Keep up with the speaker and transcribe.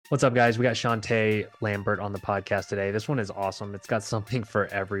What's up, guys? We got Shante Lambert on the podcast today. This one is awesome. It's got something for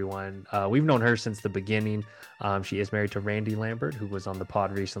everyone. We've known her since the beginning. She is married to Randy Lambert, who was on the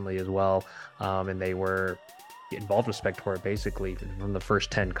pod recently as well. And they were involved with Spectora basically from the first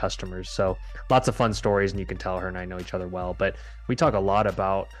 10 customers. So lots of fun stories, and you can tell her and I know each other well. But we talk a lot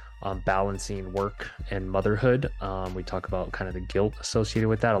about balancing work and motherhood. We talk about kind of the guilt associated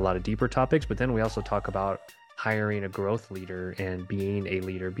with that, a lot of deeper topics. But then we also talk about hiring a growth leader and being a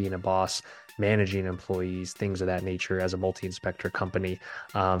leader, being a boss, managing employees, things of that nature as a multi-inspector company.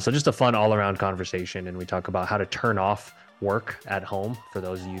 So just a fun all-around conversation. And we talk about how to turn off work at home for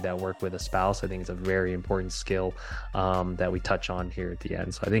those of you that work with a spouse. I think it's a very important skill that we touch on here at the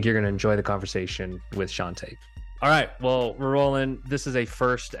end. So I think you're going to enjoy the conversation with Shante. All right, well, we're rolling. This is a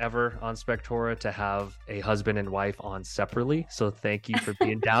first ever on Spectora to have a husband and wife on separately. So thank you for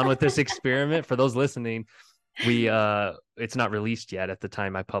being down with this experiment. For those listening, it's not released yet. At the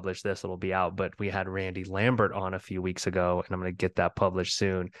time I publish this, it'll be out, but we had Randy Lambert on a few weeks ago, and I'm going to get that published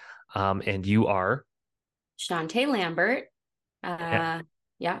soon. And you are Shante Lambert.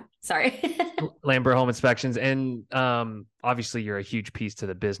 Yeah, sorry. Lambert Home Inspections. And obviously you're a huge piece to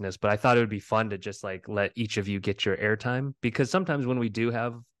the business, but I thought it would be fun to just like let each of you get your airtime, because sometimes when we do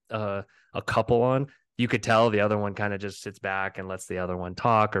have a couple on, you could tell the other one kind of just sits back and lets the other one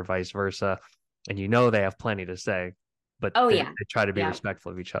talk, or vice versa. And they have plenty to say, but they try to be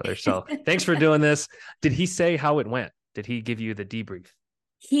respectful of each other. So thanks for doing this. Did he say how it went? Did he give you the debrief?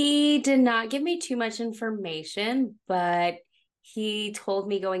 He did not give me too much information, but he told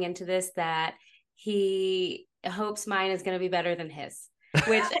me going into this that he hopes mine is going to be better than his,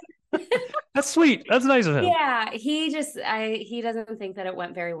 which that's sweet. That's nice of him. Yeah, he doesn't think that it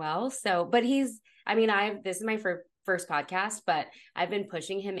went very well. So, but this is my first podcast, but I've been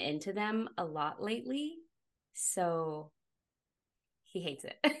pushing him into them a lot lately. So he hates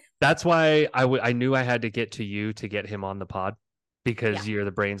it. That's why I knew I had to get to you to get him on the pod, because you're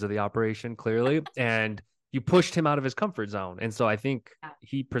the brains of the operation, clearly. And you pushed him out of his comfort zone. And so I think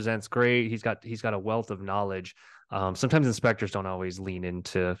he presents great. He's got a wealth of knowledge. Sometimes inspectors don't always lean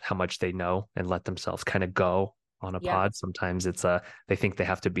into how much they know and let themselves kind of go on a pod. Sometimes it's they think they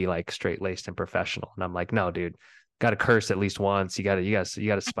have to be like straight laced and professional. And I'm like, no, dude, got to curse at least once. You got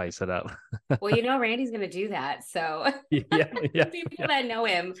to spice it up. Well, Randy's going to do that. So people that know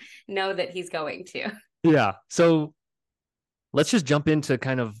him know that he's going to. Yeah. So let's just jump into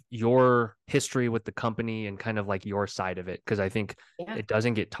kind of your history with the company and kind of like your side of it, because I think it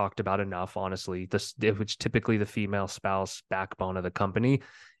doesn't get talked about enough, honestly. Which typically the female spouse backbone of the company.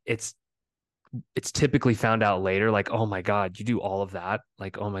 It's typically found out later, like, oh my God, you do all of that.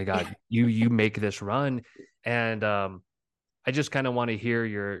 Like, oh my God, you make this run. And I just kind of want to hear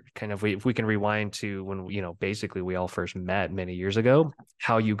your kind of, if we can rewind to when, basically we all first met many years ago,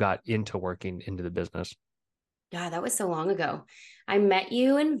 how you got into working into the business. Yeah, that was so long ago. I met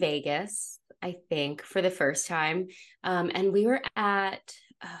you in Vegas, I think, for the first time. And we were at,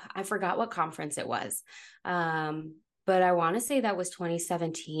 I forgot what conference it was. But I want to say that was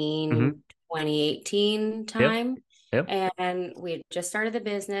 2017, 2018 time. Yep. And we had just started the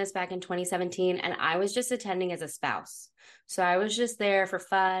business back in 2017. And I was just attending as a spouse. So I was just there for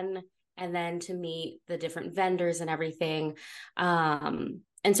fun and then to meet the different vendors and everything. And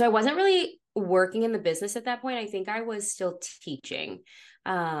so I wasn't really working in the business at that point. I think I was still teaching.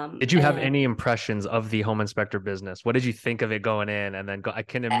 Did you have any impressions of the home inspector business? What did you think of it going in? And then I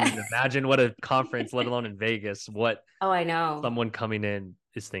can't even imagine what a conference, let alone in Vegas, what I know someone coming in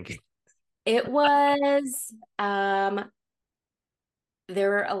is thinking. It was, there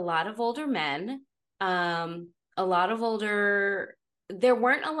were a lot of older men, there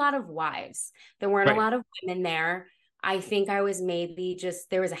weren't a lot of wives. There weren't a lot of women there. I think I was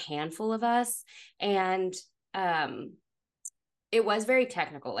there was a handful of us, and it was very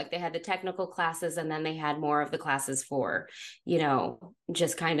technical. Like they had the technical classes, and then they had more of the classes for,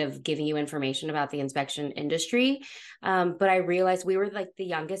 just kind of giving you information about the inspection industry. But I realized we were like the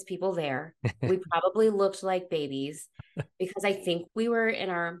youngest people there. We probably looked like babies because I think we were in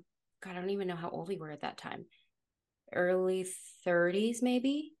God, I don't even know how old we were at that time. Early 30s,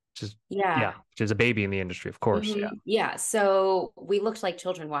 maybe. Which is a baby in the industry, of course. Mm-hmm. Yeah. So we looked like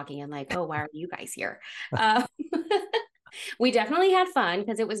children walking in, like, oh, why are you guys here? We definitely had fun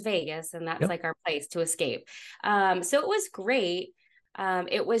because it was Vegas, and that's like our place to escape. So it was great.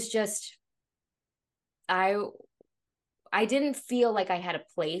 It was just, I didn't feel like I had a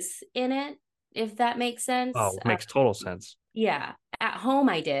place in it, if that makes sense. Oh, it makes total sense. Yeah. At home,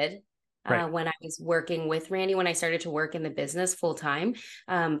 I did. When I was working with Randy, when I started to work in the business full time.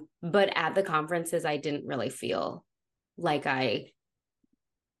 But at the conferences, I didn't really feel like I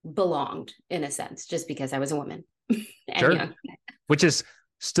belonged in a sense, just because I was a woman and Sure. young. Which is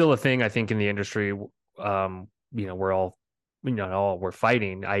still a thing, I think, in the industry. We're all, all we're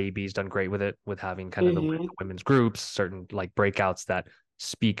fighting. IEB's done great with it, with having kind of the Hmm. women's groups, certain like breakouts that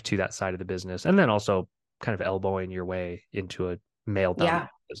speak to that side of the business, and then also kind of elbowing your way into a male dominated Yeah.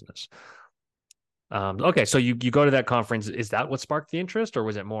 business. Okay, so you go to that conference. Is that what sparked the interest, or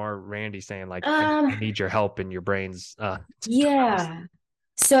was it more Randy saying like, I Um, need your help in your brains to run this? yeah.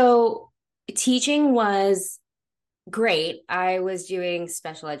 So teaching was great. I was doing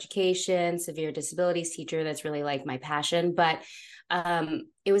special education, severe disabilities teacher. That's really like my passion, but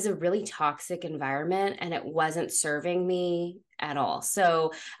it was a really toxic environment and it wasn't serving me at all.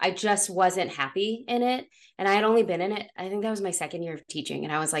 So I just wasn't happy in it. And I had only been in it, I think that was my second year of teaching.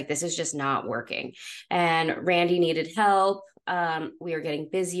 And I was like, this is just not working. And Randy needed help. We were getting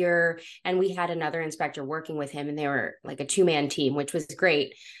busier, and we had another inspector working with him, and they were like a two-man team, which was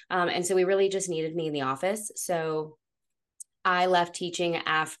great. And so we really just needed me in the office. So I left teaching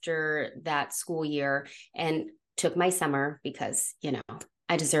after that school year and took my summer because,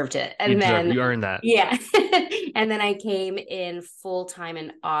 I deserved it. You And deserve, then, you earned that. yeah. And then I came in full time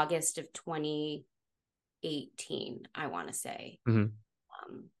in August of 2018, I want to say. Mhm.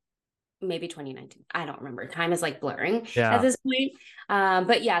 Um, Maybe 2019. I don't remember. Time is like blurring at Yeah. this point.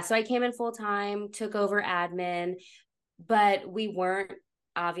 But yeah, so I came in full time, took over admin, but we weren't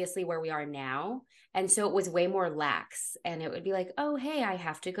obviously where we are now. And so it was way more lax. And it would be like, oh, hey, I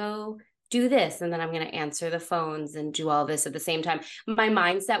have to go do this. And then I'm going to answer the phones and do all this at the same time. My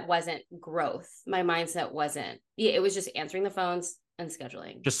mindset wasn't growth. My mindset wasn't, yeah, it was just answering the phones and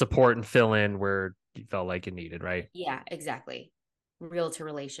scheduling. Just support and fill in where you felt like you needed, right? Yeah, exactly. Realtor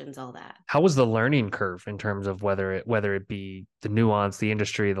relations, all that. How was the learning curve in terms of whether it be the nuance, the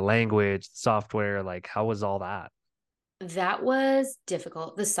industry, the language, the software, like how was all that? That was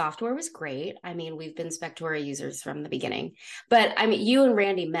difficult. The software was great. I mean, we've been Spectora users from the beginning, but I mean, you and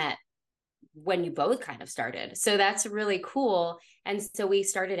Randy met when you both kind of started. So that's really cool. And so we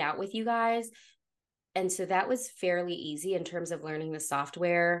started out with you guys. And so that was fairly easy in terms of learning the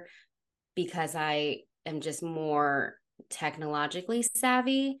software because I am just more technologically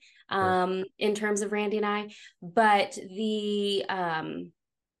savvy Sure. in terms of Randy and I. But the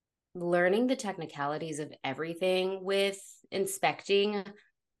learning the technicalities of everything with inspecting,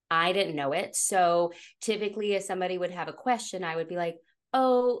 I didn't know it. So typically, if somebody would have a question, I would be like,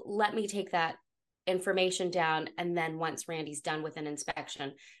 oh, let me take that information down. And then once Randy's done with an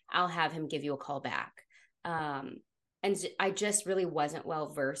inspection, I'll have him give you a call back. Um, and I just really wasn't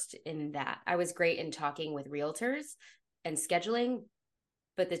well versed in that. I was great in talking with realtors and scheduling,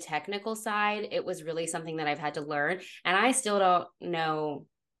 but the technical side, it was really something that I've had to learn. And I still don't know,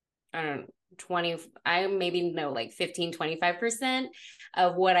 I don't know, 20, I maybe know like 15, 25%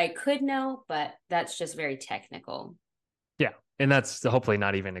 of what I could know, but that's just very technical. Yeah. And that's hopefully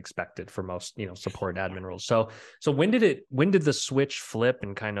not even expected for most, support admin roles. So when did the switch flip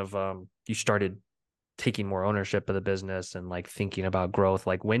and kind of you started taking more ownership of the business and like thinking about growth?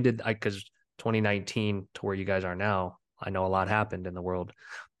 Like when did I, because 2019 to where you guys are now, I know a lot happened in the world,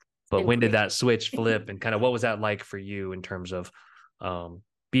 but And when did crazy. that switch flip and kind of what was that like for you in terms of um,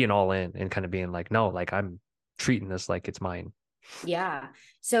 being all in and kind of being like, no, like I'm treating this like it's mine. Yeah.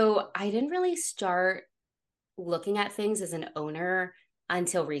 So I didn't really start looking at things as an owner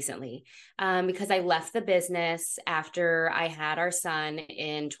until recently, because I left the business after I had our son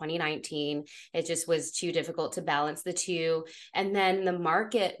in 2019. It just was too difficult to balance the two. And then the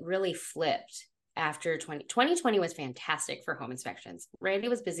market really flipped after 2020 was fantastic for home inspections. Randy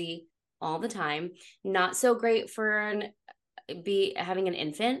was busy all the time, not so great for be having an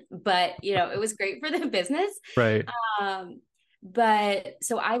infant, but it was great for the business. Right. Um, but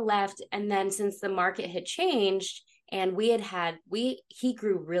so I left, and then since the market had changed and he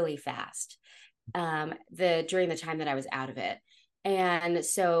grew really fast the during the time that I was out of it. And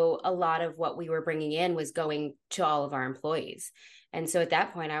so a lot of what we were bringing in was going to all of our employees. And so at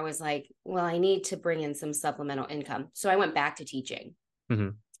that point I was like, well, I need to bring in some supplemental income. So I went back to teaching. Mm-hmm.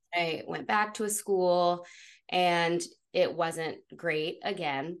 I went back to a school, and it wasn't great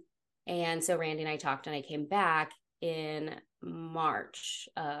again. And so Randy and I talked, and I came back in March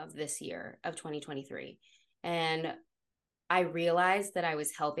of this year of 2023. And I realized that I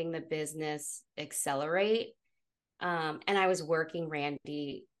was helping the business accelerate. And I was working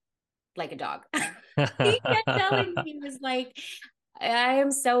Randy like a dog. He kept telling me, he was like, I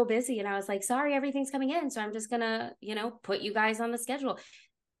am so busy. And I was like, sorry, everything's coming in. So I'm just going to, put you guys on the schedule.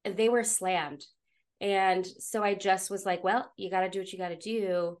 They were slammed. And so I just was like, well, you got to do what you got to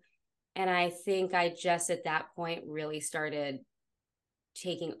do. And I think I just at that point really started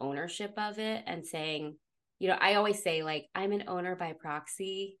taking ownership of it and saying, you know, I always say like, I'm an owner by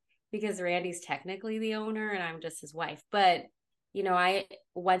proxy because Randy's technically the owner and I'm just his wife. But, you know,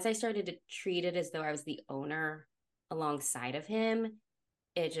 once I started to treat it as though I was the owner alongside of him,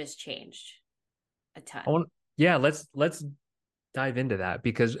 it just changed a ton. Yeah, let's dive into that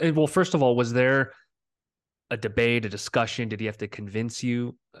because, well, first of all, was there a debate, a discussion? Did he have to convince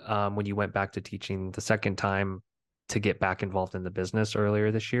you when you went back to teaching the second time to get back involved in the business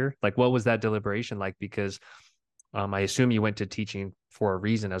earlier this year? Like, what was that deliberation like? Because I assume you went to teaching for a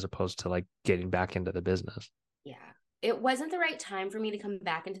reason as opposed to like getting back into the business. Yeah. It wasn't the right time for me to come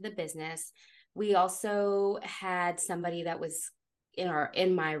back into the business. We also had somebody that was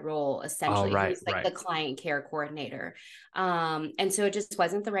in my role Oh, essentially, right, who's like right. the client care coordinator. And so it just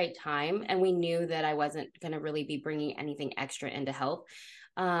wasn't the right time, and we knew that I wasn't going to really be bringing anything extra in to help.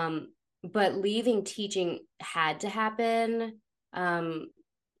 But leaving teaching had to happen.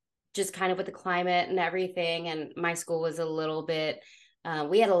 Just kind of with the climate and everything, and my school was a little bit,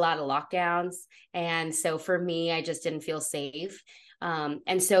 we had a lot of lockdowns, and so for me I just didn't feel safe.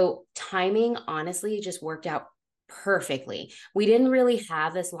 And so timing honestly just worked out perfectly. We didn't really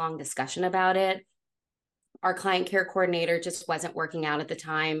have this long discussion about it. Our client care coordinator just wasn't working out at the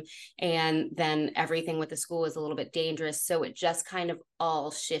time, and then everything with the school was a little bit dangerous, so it just kind of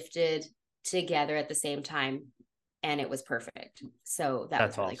all shifted together at the same time, and it was perfect. So that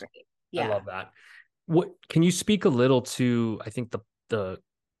That's was really awesome. great. I Yeah. love that. What can you speak a little to? I think the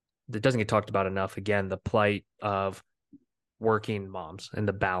that doesn't get talked about enough. Again, the plight of working moms and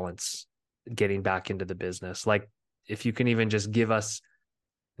the balance getting back into the business. Like, if you can even just give us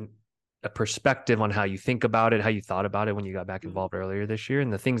a perspective on how you think about it, how you thought about it when you got back Mhm. involved earlier this year,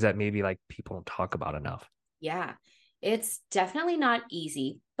 and the things that maybe like people don't talk about enough. Yeah. It's definitely not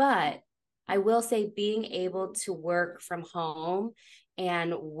easy, but I will say being able to work from home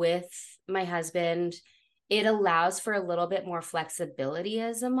and with my husband, it allows for a little bit more flexibility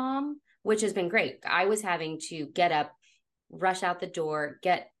as a mom, which has been great. I was having to get up, rush out the door,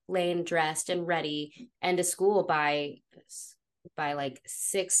 get Lane dressed and ready, and to school by like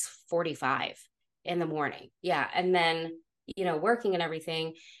 6:45 in the morning. Yeah. And then, you know, working and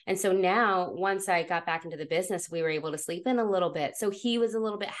everything. And so now, once I got back into the business, we were able to sleep in a little bit. So he was a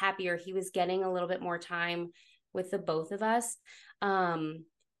little bit happier. He was getting a little bit more time with the both of us.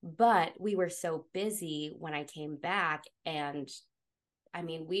 But we were so busy when I came back. And I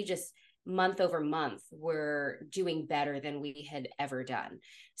mean, we just month over month were doing better than we had ever done.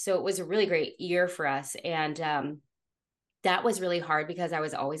 So it was a really great year for us. And that was really hard because I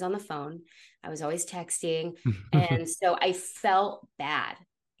was always on the phone. I was always texting. And so I felt bad.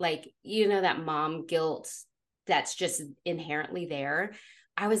 Like, you know, that mom guilt that's just inherently there.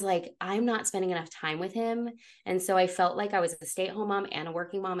 I was like, I'm not spending enough time with him. And so I felt like I was a stay at home mom and a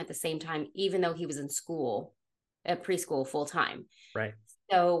working mom at the same time, even though he was in school, at preschool full time. Right.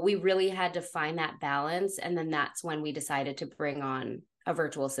 So we really had to find that balance. And then that's when we decided to bring on a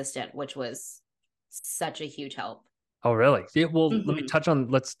virtual assistant, which was such a huge help. Oh, really? Yeah, well,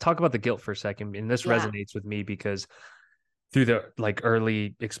 Mm-hmm. let's talk about the guilt for a second. And this Yeah. resonates with me because through the like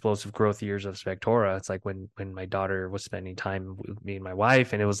early explosive growth years of Spectora, it's like when my daughter was spending time with me and my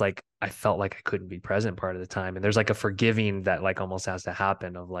wife, and it was like I felt like I couldn't be present part of the time. And there's like a forgiving that like almost has to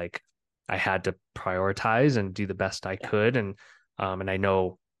happen of like I had to prioritize and do the best I Yeah. could. And I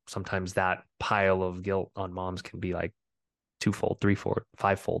know sometimes that pile of guilt on moms can be like twofold, threefold,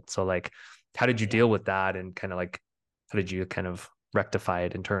 fivefold. So like how did you Yeah. deal with that and kind of like how did you kind of rectify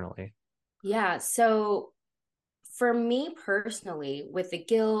it internally? Yeah. So for me personally, with the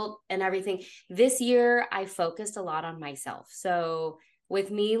guilt and everything, this year I focused a lot on myself. So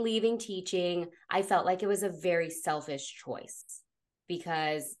with me leaving teaching, I felt like it was a very selfish choice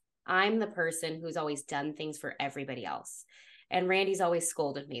because I'm the person who's always done things for everybody else. And Randy's always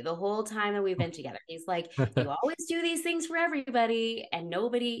scolded me the whole time that we've been together. He's like, you always do these things for everybody, and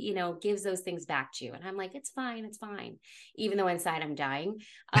nobody, you know, gives those things back to you. And I'm like, it's fine, it's fine, even though inside I'm dying.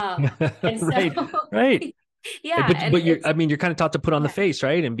 And so, Right, right. yeah, and But you're it's I mean you're kind of taught to put on the yeah, face,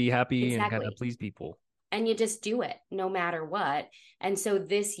 right? And be happy and kind of exactly. please people. And you just do it no matter what. And so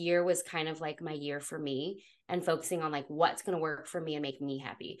this year was kind of like my year for me and focusing on like what's going to work for me and make me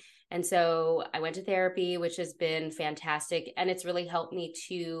happy. And so I went to therapy, which has been fantastic. And it's really helped me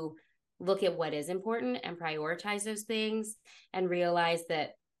to look at what is important and prioritize those things and realize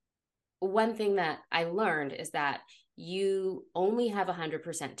that one thing that I learned is that you only have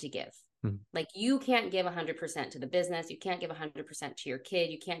 100% to give. Hmm. Like you can't give 100% to the business. You can't give 100% to your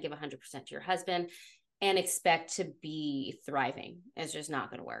kid. You can't give 100% to your husband. and expect to be thriving. It's just not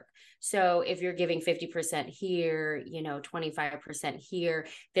going to work. So if you're giving 50% here, 25% here,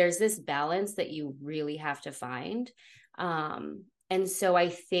 there's this balance that you really have to find. And so I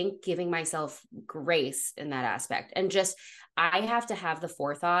think giving myself grace in that aspect, and just, I have to have the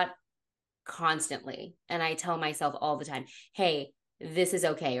forethought constantly. And I tell myself all the time, hey, this is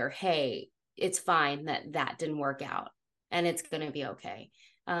okay. Or, hey, it's fine that didn't work out, and it's going to be okay.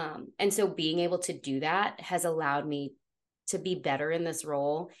 And so being able to do that has allowed me to be better in this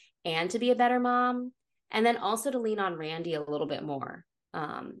role and to be a better mom. And then also to lean on Randy a little bit more,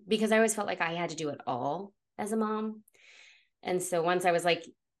 because I always felt like I had to do it all as a mom. And so once I was like,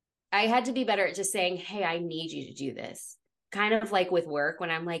 I had to be better at just saying, hey, I need you to do this. Kind of like with work when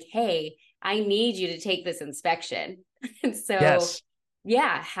I'm like, hey, I need you to take this inspection. And so, Yes.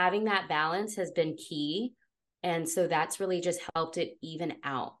 yeah, having that balance has been key. And so that's really just helped it even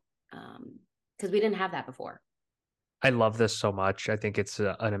out, because we didn't have that before. I love this so much. I think it's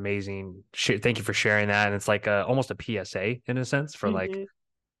an amazing thank you for sharing that. And it's like almost a PSA in a sense for like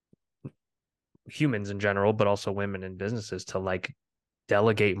Mm-hmm. humans in general, but also women in businesses to like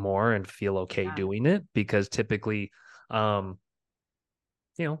delegate more and feel okay Yeah. doing it, because typically, um,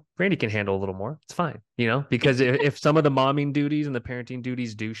 Randy can handle a little more. It's fine, because if some of the momming duties and the parenting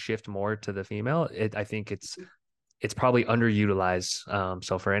duties do shift more to the female, I think it's probably underutilized.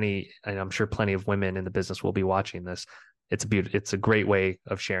 So for any, and I'm sure plenty of women in the business will be watching this. It's a great way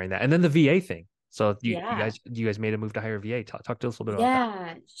of sharing that. And then the VA thing. So Yeah. you guys made a move to hire a VA. Talk to us a little bit about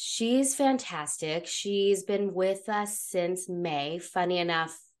that. Yeah, she's fantastic. She's been with us since May. Funny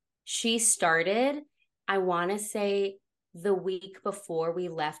enough, she started, I want to say, the week before we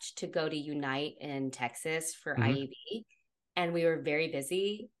left to go to Unite in Texas for Hmm. IEB. And we were very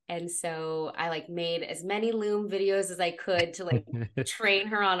busy. And so I like made as many Loom videos as I could to like train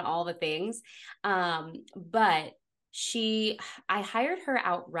her on all the things. But I hired her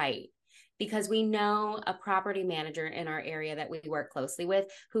outright because we know a property manager in our area that we work closely with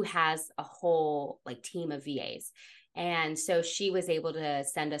who has a whole like team of VAs. And so she was able to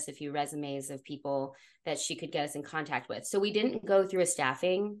send us a few resumes of people that she could get us in contact with. So we didn't go through a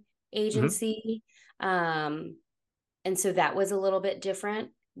staffing Hmm. agency. And so that was a little bit different,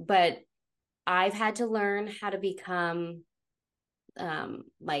 but I've had to learn how to become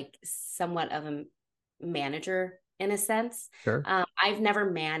like somewhat of a manager in a sense. Sure. I've never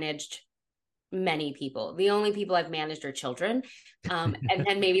managed many people. The only people I've managed are children, and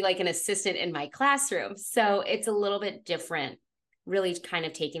then maybe like an assistant in my classroom. So it's a little bit different, really kind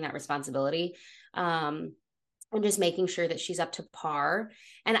of taking that responsibility. And just making sure that she's up to par.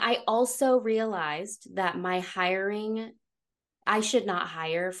 And I also realized that my hiring, I should not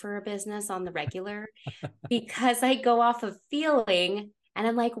hire for a business on the regular because I go off of feeling and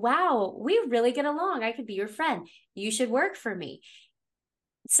I'm like, wow, we really get along. I could be your friend. You should work for me.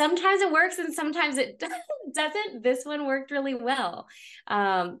 Sometimes it works and sometimes it doesn't. This one worked really well.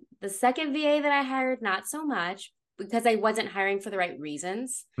 The second VA that I hired, not so much because I wasn't hiring for the right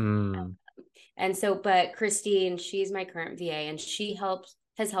reasons. Mm, And so, but Christine, she's my current VA and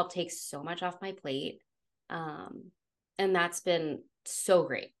has helped take so much off my plate. Um, and that's been so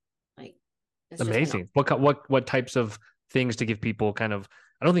great. Like, it's just been amazing. What types of things to give people kind of,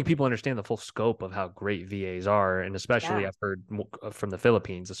 I don't think people understand the full scope of how great VAs are, and especially yeah. I've heard from the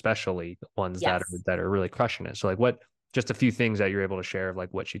Philippines, especially ones Yes. that are really crushing it. So like what, just a few things that you're able to share of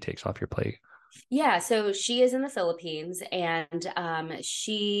like what she takes off your plate. Yeah. So she is in the Philippines and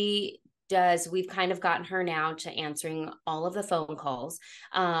we've kind of gotten her now to answering all of the phone calls.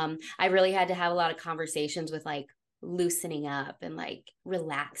 I really had to have a lot of conversations with like loosening up and like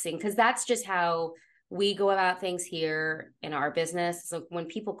relaxing because that's just how we go about things here in our business. So when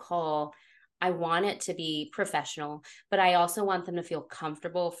people call, I want it to be professional, but I also want them to feel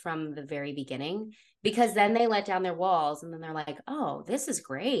comfortable from the very beginning because then they let down their walls and then they're like, oh, this is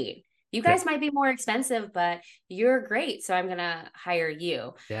great. You Yeah. guys might be more expensive, but you're great. So I'm going to hire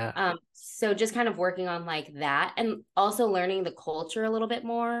you. Yeah. So just kind of working on like that and also learning the culture a little bit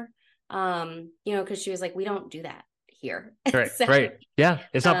more. Because she was like, we don't do that here. Right. So, Right. Yeah.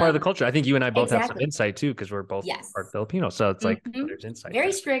 It's not part of the um, culture. I think you and I both have some exactly. insight too, because we're both part Yes. Filipino. So it's like Mhm. there's insight Very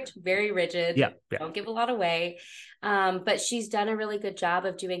there. strict, very Yeah. rigid. Yeah. Don't give a lot away. But she's done a really good job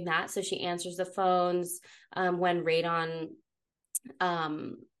of doing that. So she answers the phones when radon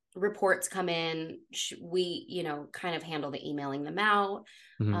um, reports come in, we, kind of handle the emailing them out,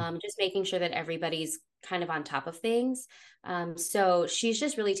 Hmm. just making sure that everybody's kind of on top of things. So she's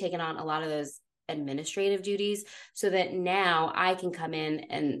just really taken on a lot of those administrative duties so that now I can come in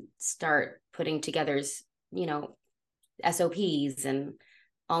and start putting together, SOPs and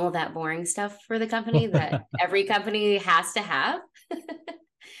all of that boring stuff for the company that every company has to have.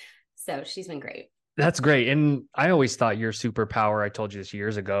 So she's been great. That's great. And I always thought your superpower, I told you this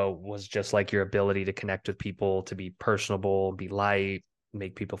years ago, was just like your ability to connect with people, to be personable, be light,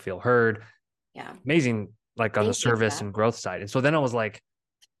 make people feel heard. Yeah. Amazing, like on the Thank you for service that. and growth side. And so then I was like,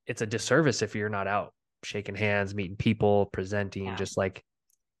 it's a disservice if you're not out shaking hands, meeting people, presenting, Yeah. just like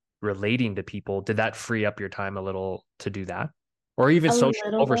relating to people. Did that free up your time a little to do that? Or even A social,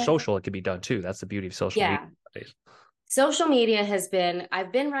 little over bit. social, it could be done too. That's the beauty of social media Yeah. nowadays. Social media has been,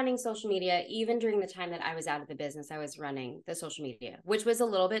 I've been running social media even during the time that I was out of the business. I was running the social media, which was a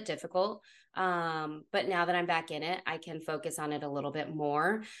little bit difficult. But now that I'm back in it, I can focus on it a little bit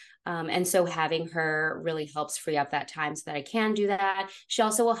more. And so having her really helps free up that time so that I can do that. She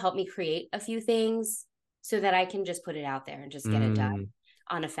also will help me create a few things so that I can just put it out there and just get it done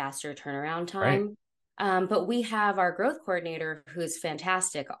Mm, on a faster turnaround right. time. But we have our growth coordinator who's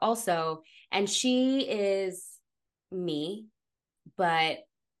fantastic also, and she is me, but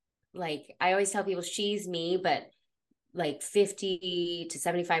like I always tell people she's me, but like 50 to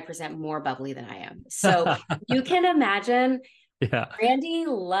 75% more bubbly than I am. So you can imagine Yeah. Randy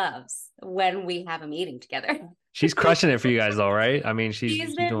loves when we have a meeting together. She's crushing it for you guys though, right? I mean, She's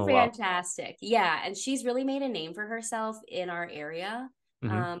she's been doing well. fantastic. Yeah. And she's really made a name for herself in our area Hmm.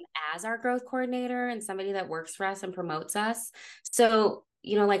 um, as our growth coordinator and somebody that works for us and promotes us. So,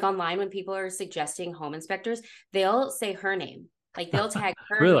 like online, when people are suggesting home inspectors, they'll say her name, like they'll tag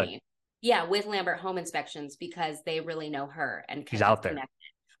her Really? name. Yeah, with Lambert Home Inspections because they really know her and She's have out there.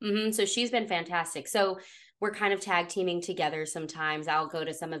 connected. So she's been fantastic. So we're kind of tag teaming together sometimes. I'll go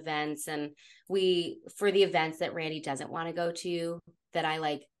to some events and for the events that Randy doesn't want to go to, that I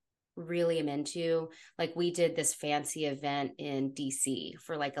like really am into. Like we did this fancy event in DC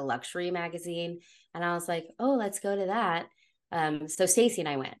for like a luxury magazine. And I was like, oh, let's go to that. So Stacy and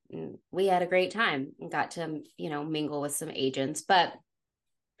I went and we had a great time and got to, mingle with some agents. But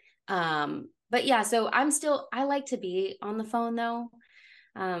yeah, so I like to be on the phone though.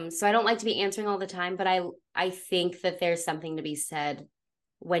 So I don't like to be answering all the time, but I think that there's something to be said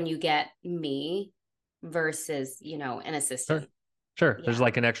when you get me versus, an Sure. assistant. Sure. There's Yeah.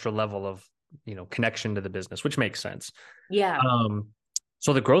 like an extra level of, connection to the business, which makes sense. Yeah. Um,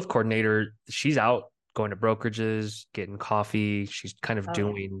 so the growth coordinator, she's out going to brokerages, getting coffee. She's kind of Oh yeah.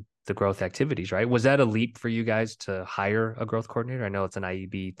 doing the growth activities, right? Was that a leap for you guys to hire a growth coordinator? I know it's an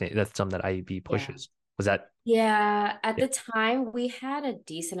IEB thing. That's something that IEB Yeah. pushes. Was that? Yeah. At Yeah. the time, we had a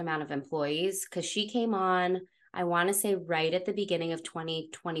decent amount of employees because she came on, I want to say right at the beginning of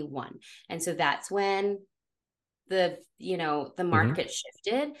 2021. And so that's when the Hmm. market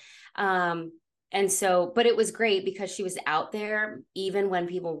shifted. Um, and so, but it was great because she was out there even when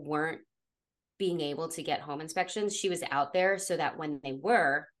people weren't being able to get home inspections. She was out there so that when they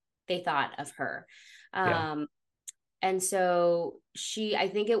were, they thought of her. Yeah. Um, and so I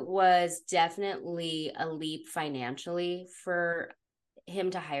think it was definitely a leap financially for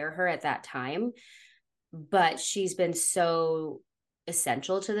him to hire her at that time. But she's been so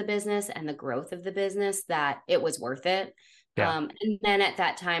essential to the business and the growth of the business that it was worth it. Yeah. And then at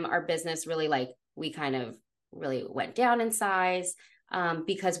that time, our business really we kind of really went down in size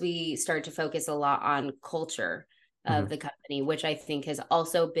because we started to focus a lot on culture of Hmm. the company, which I think has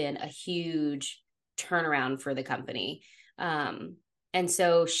also been a huge turnaround for the company. Um, and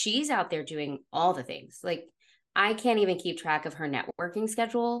so she's out there doing all the things. Like I can't even keep track of her networking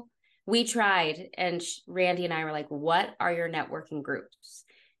schedule. We tried, and Randy and I were like, what are your networking groups?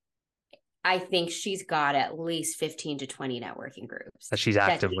 I think she's got at least 15 to 20 networking groups That she's that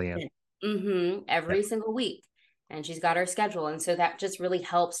she's actively in. Yeah. every single week. And she's got her schedule. And so that just really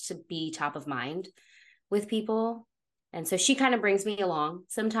helps to be top of mind with people. And so she kind of brings me along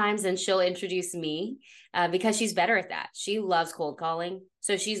sometimes and she'll introduce me because she's better at that. She loves cold calling.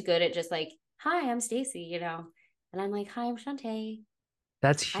 So she's good at just like, hi, I'm Stacy. And I'm like, hi, I'm Shante.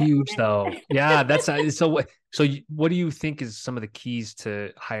 That's I own huge, though. it. Yeah, that's so. What do you think is some of the keys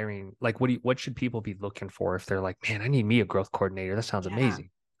to hiring? Like, what should people be looking for if they're like, man, I need me a growth coordinator? That sounds Yeah. amazing.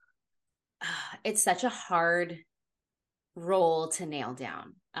 It's such a hard role to nail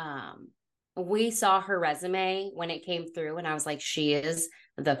down. We saw her resume when it came through, and I was like, she is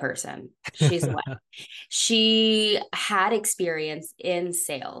the person. She's the one. She had experience in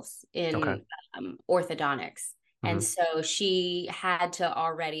sales Okay. in orthodontics. And Hmm. so she had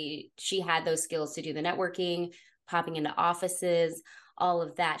those skills to do the networking, popping into offices, all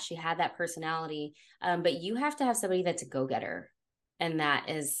of that. She had that personality. But you have to have somebody that's a go getter. And that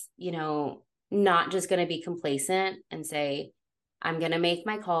is, not just going to be complacent and say, I'm going to make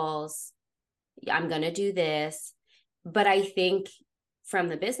my calls. I'm going to do this. But I think from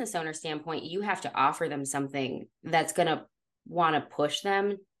the business owner standpoint, you have to offer them something that's going to want to push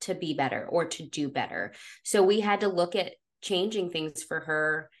them to be better or to do better. So we had to look at changing things for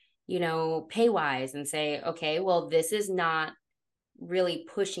her, pay wise, and say, okay, well, this is not really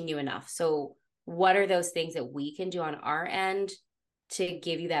pushing you enough. So what are those things that we can do on our end to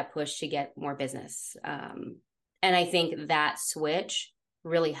give you that push to get more business? And I think that switch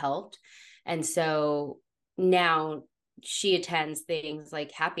really helped. And so now she attends things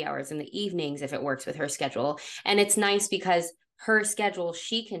like happy hours in the evenings if it works with her schedule. And it's nice because her schedule,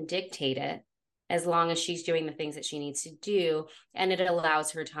 she can dictate it as long as she's doing the things that she needs to do. And it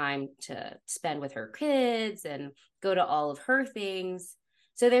allows her time to spend with her kids and go to all of her things.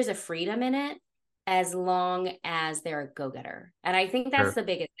 So there's a freedom in it as long as they're a go-getter. And I think that's Sure. the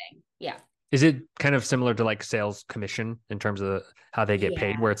biggest thing. Yeah. Is it kind of similar to like sales commission in terms of how they get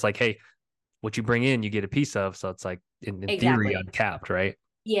paid, Yeah, where it's like, hey, what you bring in, you get a piece of. So it's like in theory exactly. uncapped, right?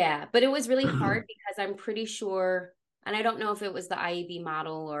 Yeah, but it was really hard because I'm pretty sure, and I don't know if it was the IEB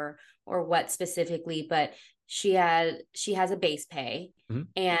model or what specifically, but she has a base pay, Mhm.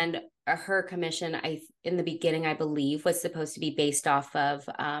 and her commission, in the beginning, I believe, was supposed to be based off of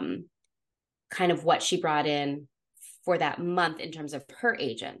kind of what she brought in for that month in terms of her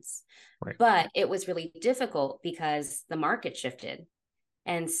agents. Right. But it was really difficult because the market shifted.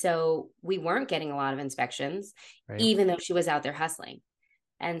 And so we weren't getting a lot of inspections, Right. even though she was out there hustling.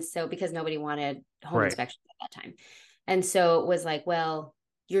 And so because nobody wanted home Right. inspections at that time. And so it was like, well,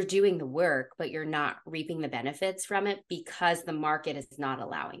 you're doing the work, but you're not reaping the benefits from it because the market is not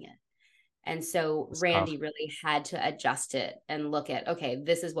allowing it. And so It's tough. Randy really had to adjust it and look at, okay,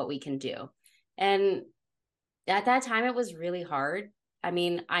 this is what we can do. And at that time, it was really hard. I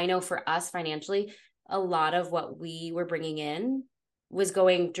mean, I know for us financially, a lot of what we were bringing in was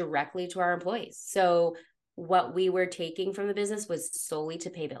going directly to our employees. So what we were taking from the business was solely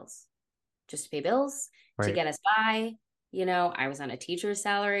to pay bills, just to pay bills, to Right. get us by. I was on a teacher's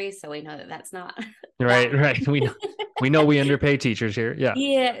salary, so we know that that's not Right. that. Right. We know we underpay teachers here. Yeah.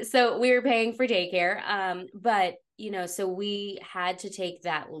 Yeah, so we were paying for daycare. But so we had to take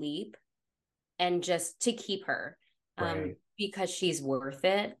that leap and just to keep her, Right. because she's worth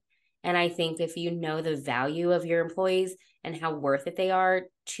it. And I think if you know the value of your employees and how worth it they are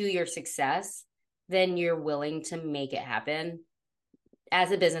to your success, then you're willing to make it happen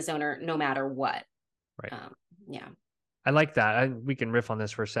as a business owner, no matter what. Right. Yeah. I like that. We can riff on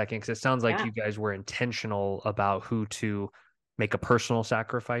this for a second because it sounds like Yeah. you guys were intentional about who to make a personal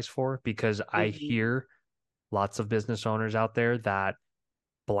sacrifice for, because I Mhm. hear lots of business owners out there that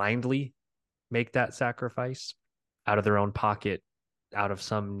blindly make that sacrifice out of their own pocket, out of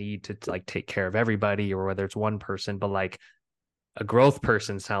some need to like take care of everybody, or whether it's one person, but like a growth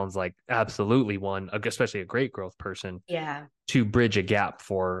person sounds like absolutely one, especially a great growth person, Yeah. to bridge a gap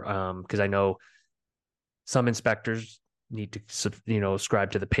for, because I know some inspectors need to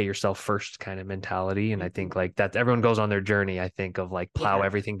ascribe to the pay yourself first kind of mentality, and I think Mhm. like that everyone goes on their journey, I think, of like plow Yeah.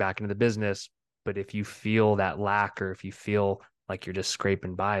 everything back into the business. But if you feel that lack, or if you feel like you're just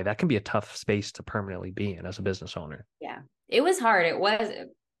scraping by, that can be a tough space to permanently be in as a business owner. Yeah. It was hard. It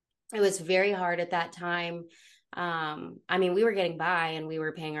was very hard at that time. I mean, we were getting by and we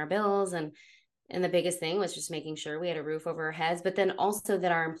were paying our bills, and the biggest thing was just making sure we had a roof over our heads, but then also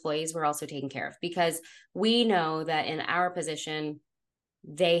that our employees were also taken care of, because we know that in our position,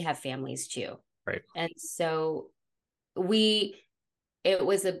 they have families too. Right. And so it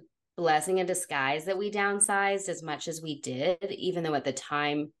was a blessing in disguise that we downsized as much as we did, even though at the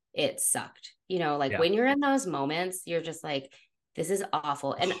time it sucked. Like Yeah. when you're in those moments, you're just like, this is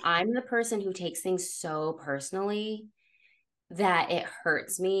awful. And I'm the person who takes things so personally that it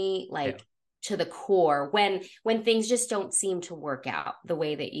hurts me, Yeah. like to the core, when things just don't seem to work out the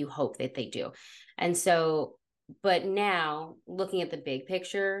way that you hope that they do. And so, but now looking at the big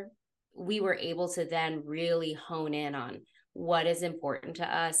picture, we were able to then really hone in on what is important to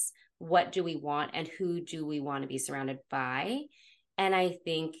us, what do we want, and who do we want to be surrounded by. And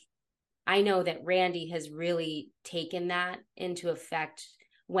I know that Randy has really taken that into effect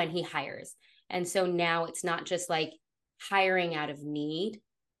when he hires. And so now it's not just like hiring out of need,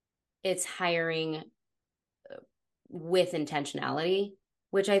 it's hiring with intentionality,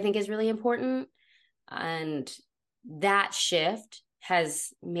 which I think is really important. And that shift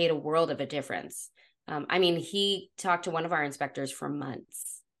has made a world of a difference. I mean, he talked to one of our inspectors for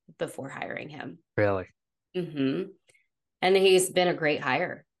months before hiring him. Really. Mm-hmm. And he's been a great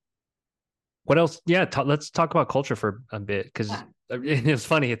hire. What else? Yeah, let's talk about culture for a bit, because Yeah. it was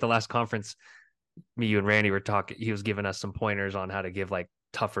funny at the last conference. Me, you, and Randy were talking. He was giving us some pointers on how to give like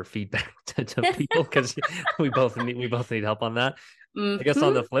tougher feedback to people because we both need help on that. I guess on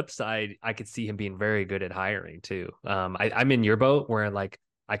Hmm. the flip side, I could see him being very good at hiring too. I'm in your boat where like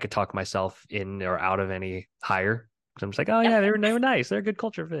I could talk myself in or out of any hire. 'Cause I'm just like, oh Yep. yeah, they were nice. They're a good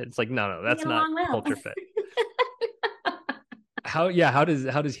culture fit. It's like, no, We that's get not along well. culture fit. How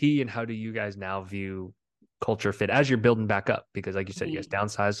does he and how do you guys now view culture fit as you're building back up? Because like you said, you guys Mhm.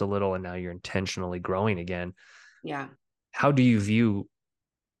 downsized a little and now you're intentionally growing again. Yeah. How do you view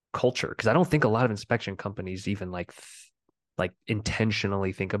culture? Because I don't think a lot of inspection companies even like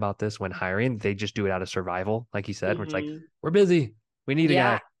intentionally think about this when hiring. They just do it out of survival, like you said, where it's like, Hmm. we're busy. We need a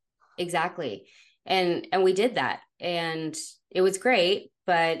Yeah, guy. exactly. And we did that, and it was great,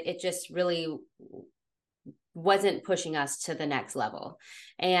 but it just really wasn't pushing us to the next level.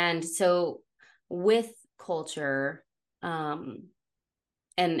 And so with culture, um,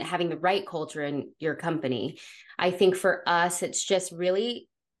 and having the right culture in your company, I think for us, it's just really,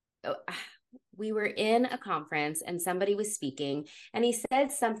 we were in a conference and somebody was speaking, and he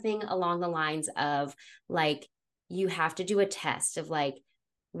said something along the lines of like, you have to do a test of like,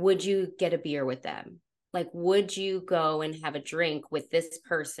 would you get a beer with them? Like, would you go and have a drink with this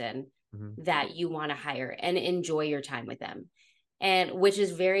person Mhm. that you want to hire and enjoy your time with them? And which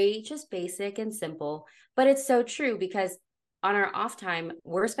is very just basic and simple, but it's so true because on our off time,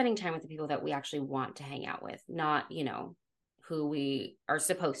 we're spending time with the people that we actually want to hang out with, not, who we are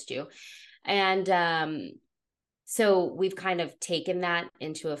supposed to. And so we've kind of taken that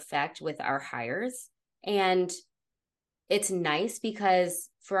into effect with our hires. And it's nice because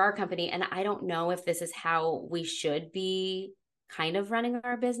for our company, and I don't know if this is how we should be kind of running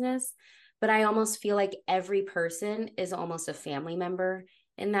our business, but I almost feel like every person is almost a family member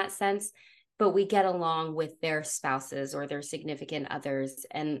in that sense. But we get along with their spouses or their significant others.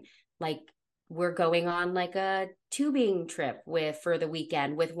 And like we're going on like a tubing trip with for the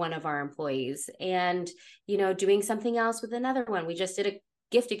weekend with one of our employees and doing something else with another one. We just did a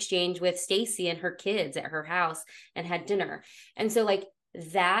gift exchange with Stacy and her kids at her house and had dinner. And so like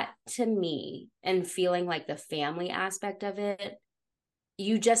that to me and feeling like the family aspect of it,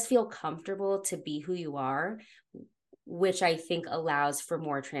 you just feel comfortable to be who you are, which I think allows for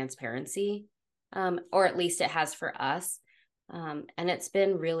more transparency, or at least it has for us. And it's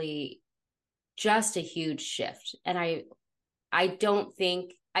been really just a huge shift. And I don't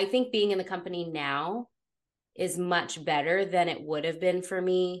think I think being in the company now is much better than it would have been for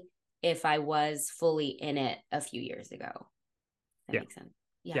me if I was fully in it a few years ago. That Yeah. makes sense.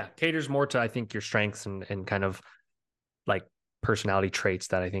 Yeah. Yeah. Caters more to, I think, your strengths and kind of like personality traits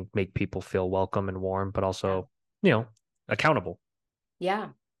that I think make people feel welcome and warm, but Yeah. also, you know, accountable. Yeah.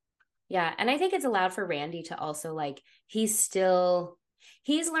 Yeah. And I think it's allowed for Randy to also like, he's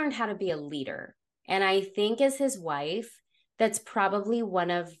learned how to be a leader. And I think as his wife, that's probably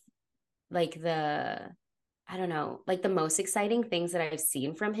one of like I don't know, like the most exciting things that I've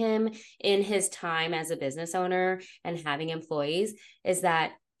seen from him in his time as a business owner and having employees is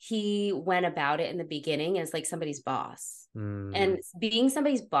that he went about it in the beginning as like somebody's boss. Mm, And being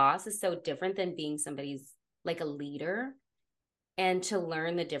somebody's boss is so different than being somebody's like a leader. And to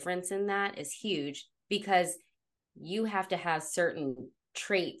learn the difference in that is huge because you have to have certain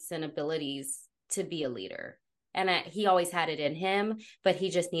traits and abilities to be a leader. And he always had it in him, but he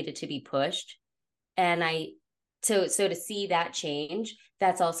just needed to be pushed. And so to see that change,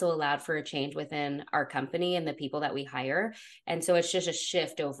 that's also allowed for a change within our company and the people that we hire. And so it's just a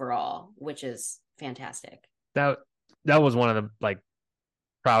shift overall, which is fantastic. that that was one of the like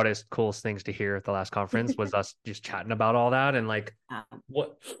proudest, coolest things to hear at the last conference was us just chatting about all that. And like Um,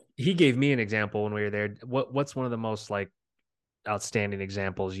 what he gave me an example when we were there. What's one of the most like outstanding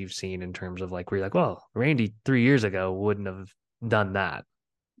examples you've seen in terms of like where you're like, well, Randy 3 years ago wouldn't have done that.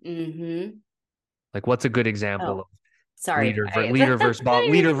 mm-hmm. Like what's a good example Oh, of sorry. leader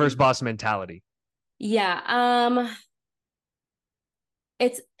versus boss mentality? Yeah.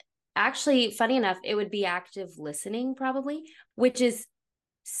 It's actually funny enough, it would be active listening probably, which is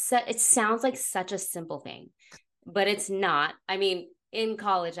it sounds like such a simple thing, but it's not. I mean, in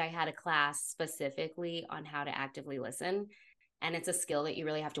college, I had a class specifically on how to actively listen, and it's a skill that you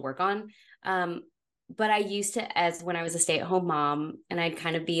really have to work on. Um, but I used to, as when I was a stay at home mom, and I'd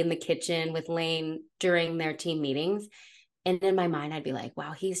kind of be in the kitchen with Lane during their team meetings. And in my mind, I'd be like,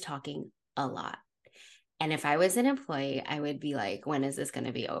 wow, he's talking a lot. And if I was an employee, I would be like, when is this going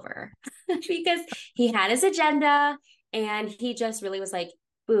to be over? Because he had his agenda and he just really was like,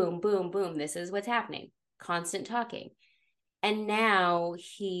 boom, boom, boom. This is what's happening. Constant talking. And now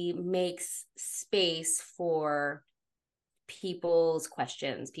he makes space for people's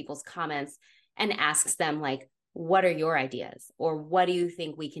questions, people's comments, and asks them, like, what are your ideas? Or what do you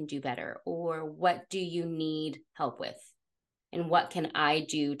think we can do better? Or what do you need help with? And what can I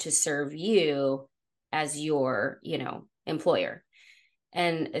do to serve you as your, employer?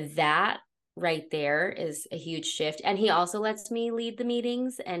 And that right there is a huge shift. And he also lets me lead the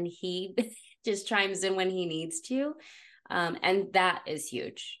meetings, and he just chimes in when he needs to. And that is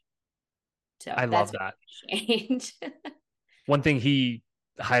huge. So I that's love been that. a change. One thing he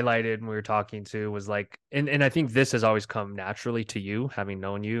highlighted when we were talking to was like, and I think this has always come naturally to you, having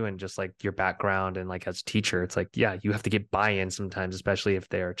known you and just like your background and like as a teacher, it's like, yeah, you have to get buy-in sometimes, especially if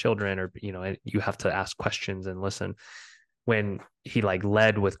they are children, or you have to ask questions and listen. When he like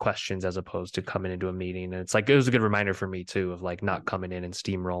led with questions as opposed to coming into a meeting, and it's like it was a good reminder for me too of like not coming in and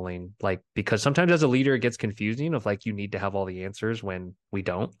steamrolling, like because sometimes as a leader it gets confusing of like you need to have all the answers when we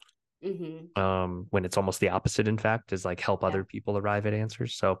don't. Mm-hmm. When it's almost the opposite, in fact, is like help Yeah. other people arrive at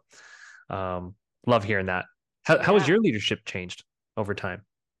answers. So love hearing that. How has Yeah. your leadership changed over time?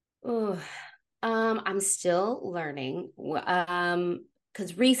 Ooh. I'm still learning.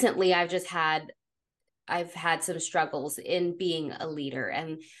 Because recently I've had some struggles in being a leader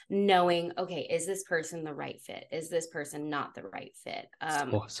and knowing, okay, is this person the right fit? Is this person not the right fit?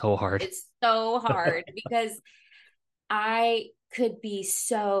 So hard. It's so hard because I could be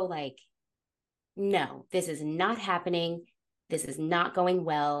so like, no, this is not happening. This is not going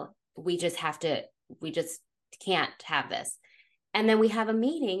well. We just can't have this. And then we have a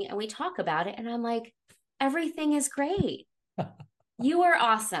meeting and we talk about it. And I'm like, everything is great. You are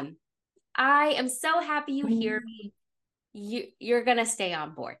awesome. I am so happy you hear me. You're gonna stay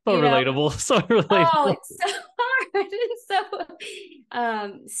on board, So relatable. So Oh, relatable. it's so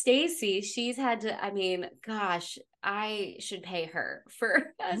hard. Stacy, she's had to, I mean, gosh, I should pay her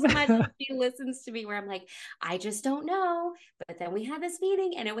for as much as she listens to me, where I'm like, I just don't know. But then we had this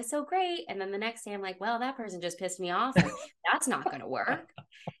meeting and it was so great. And then the next day I'm like, well, that person just pissed me off and that's not gonna work.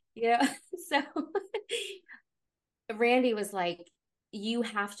 Yeah. So Randy was like, you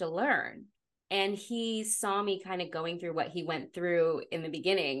have to learn. And he saw me kind of going through what he went through in the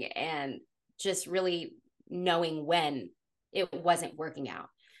beginning and just really knowing when it wasn't working out.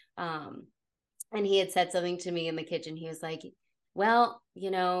 Um, and he had said something to me in the kitchen. He was like, well,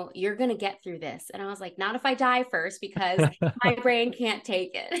 you're going to get through this. And I was like, not if I die first, because my brain can't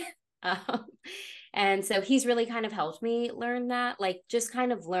take it. Um, and so he's really kind of helped me learn that, like just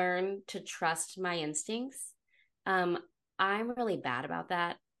kind of learn to trust my instincts. Um, I'm really bad about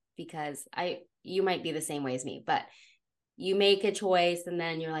that because you might be the same way as me, but you make a choice and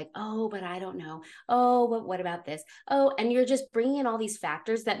then you're like, oh, but I don't know. Oh, but what about this? Oh, and you're just bringing in all these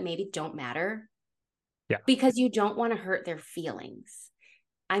factors that maybe don't matter Yeah. because you don't want to hurt their feelings.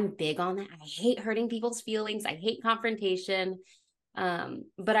 I'm big on that. I hate hurting people's feelings. I hate confrontation.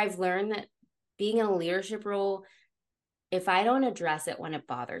 But I've learned that being in a leadership role, if I don't address it when it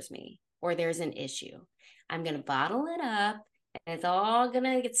bothers me or there's an issue, I'm going to bottle it up and it's all going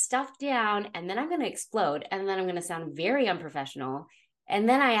to get stuffed down. And then I'm going to explode. And then I'm going to sound very unprofessional. And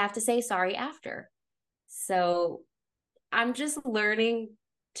then I have to say sorry after. So I'm just learning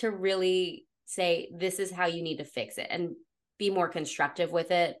to really say, this is how you need to fix it and be more constructive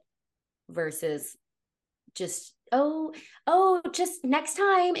with it versus just, just next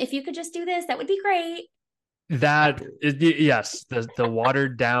time, if you could just do this, that would be great. That is, yes, the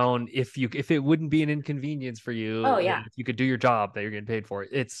watered down, if it wouldn't be an inconvenience for you, Oh, and yeah, if you could do your job that you're getting paid for,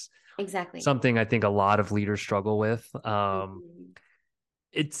 it's exactly. something I think a lot of leaders struggle with. Mhm.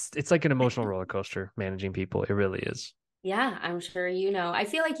 It's like an emotional roller coaster managing people. It really is. Yeah, I'm sure I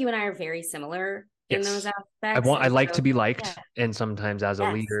feel like you and I are very similar in those Yes. aspects. I And like to so, be yeah, liked, and sometimes as a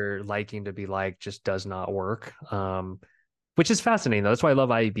yes. leader, liking to be liked just does not work. Which is fascinating though. That's why I love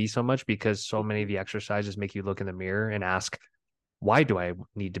IEB so much, because so many of Mhm. the exercises make you look in the mirror and ask, why do I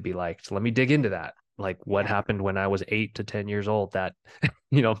need to be liked? Let me dig into that. Like what Yeah, happened when I was 8 to 10 years old that,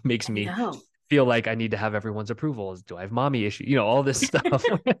 makes I me know. feel like I need to have everyone's approval. Do I have mommy issues? All this stuff.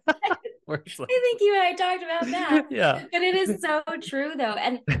 Where it's I like, think you and I talked about that, yeah. but it is so true though.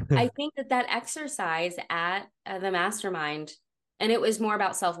 And I think that exercise at the mastermind, and it was more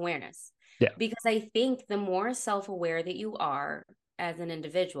about self-awareness, Yeah. because I think the more self-aware that you are as an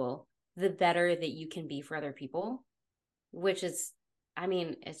individual, the better that you can be for other people, which is, I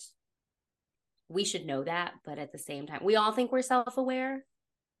mean, we should know that, but at the same time, we all think we're self-aware,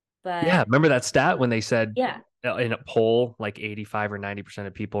 Yeah. but Remember that stat when they said yeah, in a poll, like 85 or 90%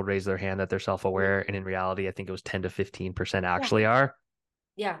 of people raise their hand that they're self aware. And in reality, I think it was 10 to 15% yeah, actually are.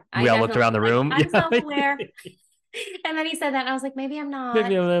 yeah. I We all looked definitely around the like, room. I'm Yeah. self-aware. And then he said that, and I was like, maybe I'm not.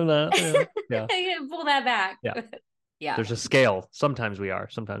 Maybe I'm not. Yeah. Yeah. I pull that back. Yeah. Yeah. There's a scale. Sometimes we are,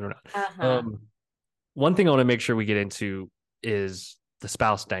 sometimes we're not. Uh-huh. one thing I want to make sure we get into is the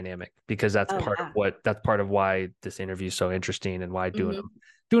spouse dynamic, because Oh yeah. that's part of why this interview is so interesting, and why Hmm.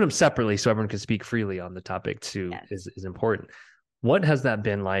 doing them separately so everyone can speak freely on the topic too Yes. is important. What has that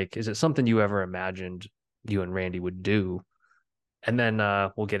been like? Is it something you ever imagined you and Randy would do? And then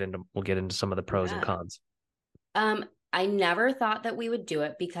we'll get into some of the pros and Yeah. cons. I never thought that we would do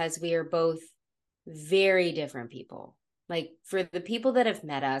it because we are both very different people. Like for the people that have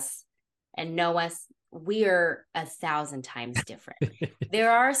met us and know us, we are 1,000 times different.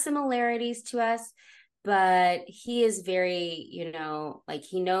 There are similarities to us, but he is very, like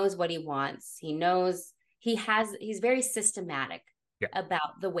he knows what he wants. He's very systematic Yeah.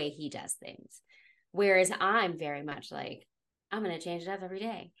 about the way he does things. Whereas I'm very much like, I'm going to change it up every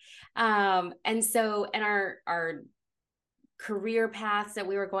day. And our career paths that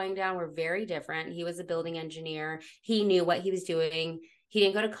we were going down were very different. He was a building engineer. He knew what he was doing. He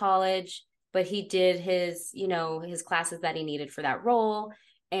didn't go to college, but he did his classes that he needed for that role.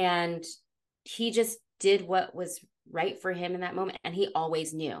 And he just did what was right for him in that moment. And he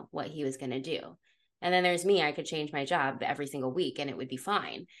always knew what he was going to do. And then there's me. I could change my job every single week and it would be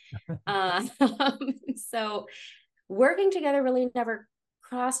fine. Uh, so working together really never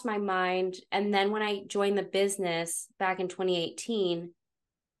crossed my mind. And then when I joined the business back in 2018,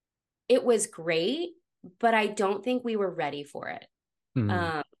 it was great, but I don't think we were ready for it. Mm,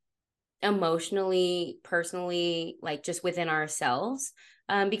 Um, Emotionally, personally, like just within ourselves,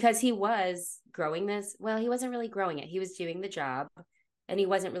 because he was growing this. Well, he wasn't really growing it. He was doing the job and he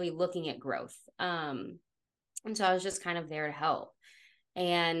wasn't really looking at growth. And so I was just kind of there to help.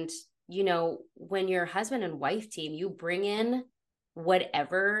 And, when you're husband and wife team, you bring in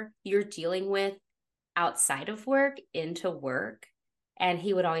whatever you're dealing with outside of work into work. And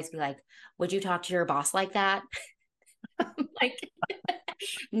he would always be like, would you talk to your boss like that? Like,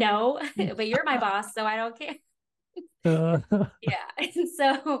 no, but you're my boss, so I don't care. uh, Yeah. And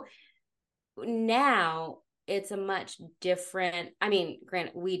so now it's a much different, I mean,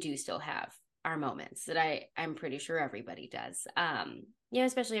 granted, we do still have our moments that I'm pretty sure everybody does.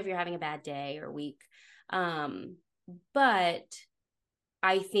 Especially if you're having a bad day or week. Um, but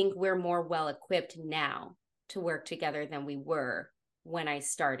I think we're more well equipped now to work together than we were when I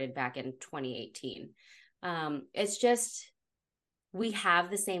started back in 2018. It's just we have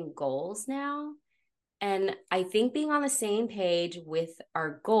the same goals now. And I think being on the same page with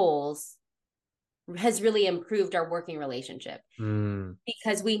our goals has really improved our working relationship mm,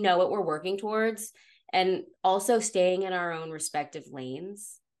 because we know what we're working towards and also staying in our own respective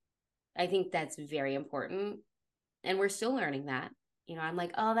lanes. I think that's very important. And we're still learning that. I'm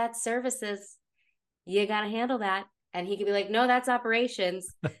like, oh, that's services. You got to handle that. And he could be like, no, that's operations.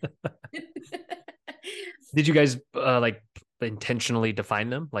 did you guys like intentionally define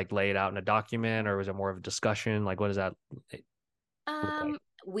them, like lay it out in a document, or was it more of a discussion? Like, what does that look like?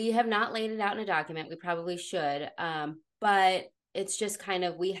 We have not laid it out in a document. We probably should. But it's just kind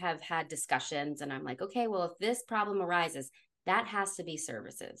of, we have had discussions and I'm like, okay, well, if this problem arises, that has to be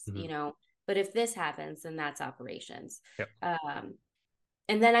services. Mhm. But if this happens, then that's operations. Yep.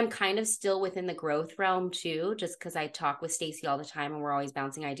 And then I'm kind of still within the growth realm too, just because I talk with Stacy all the time and we're always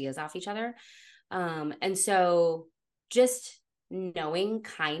bouncing ideas off each other. And so just knowing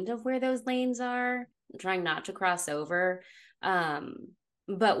kind of where those lanes are, trying not to cross over. Um,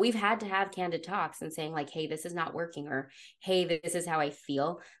 but we've had to have candid talks and saying, like, hey, this is not working, or hey, this is how I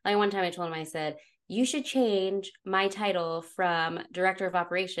feel. Like one time I told him, I said, you should change my title from director of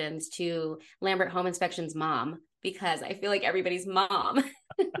operations to Lambert Home Inspection's mom because I feel like everybody's mom.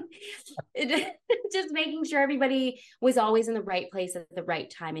 Just making sure everybody was always in the right place at the right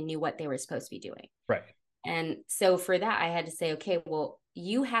time and knew what they were supposed to be doing. Right. And so for that, I had to say, okay, well,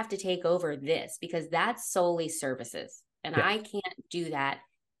 you have to take over this because that's solely services. And Yeah. I can't do that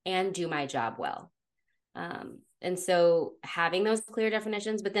and do my job well. And so having those clear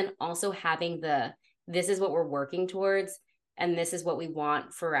definitions, but then also having this is what we're working towards, and this is what we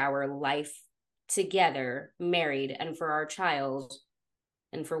want for our life together, married, and for our child,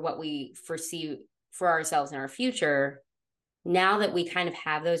 and for what we foresee for ourselves in our future. Now that we kind of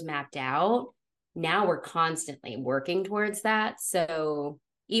have those mapped out, now we're constantly working towards that. So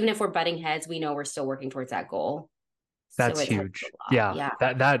even if we're butting heads, we know we're still working towards that goal. So That's it's helped a huge. lot. Yeah.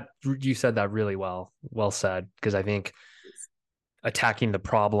 Yeah. That you said that really well said. Because I think attacking the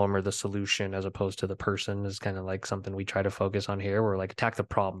problem or the solution as opposed to the person is kind of like something we try to focus on here. We're like, attack the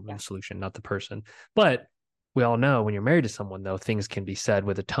problem Yeah. and solution, not the person. But we all know when you're married to someone, though, things can be said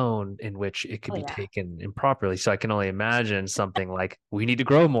with a tone in which it could Oh be yeah. taken improperly. So I can only imagine something like, we need to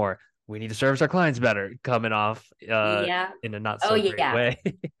grow more. we need to service our clients better coming off Yeah. in a not Oh so great yeah. way.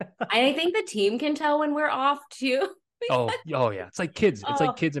 I think the team can tell when we're off too. Oh yeah. It's like kids. It's like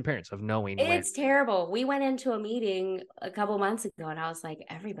Oh, kids and parents of knowing when. it's terrible. We went into a meeting a couple months ago and I was like,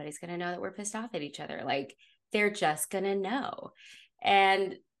 everybody's going to know that we're pissed off at each other. Like, they're just going to know.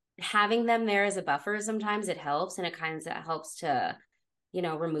 And having them there as a buffer, sometimes it helps. And it kind of helps to,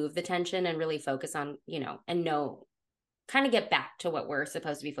 remove the tension and really focus on, and know, kind of get back to what we're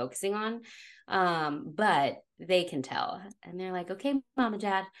supposed to be focusing on. But they can tell. And they're like, okay, mom and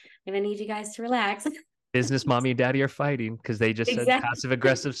dad, I'm going to need you guys to relax. Business mommy and daddy are fighting because they just said Exactly. passive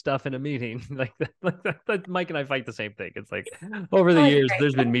aggressive stuff in a meeting. Mike and I fight the same thing. It's like over the Oh, it's years, great.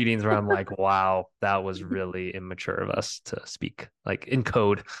 there's been meetings where I'm like, wow, that was really immature of us to speak like in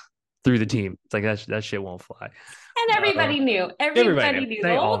code through the team. It's like that shit won't fly. And Um, everybody knew. everybody knew. Everybody knew the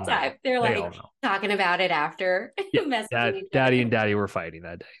They all whole know. time. They're They all like know. talking about it after, Yeah, messaging each daddy other. and daddy were fighting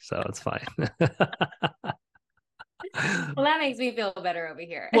that day, so it's fine. Well, that makes me feel better over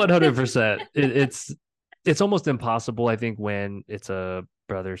here. 100%. It's almost impossible, I think, when it's a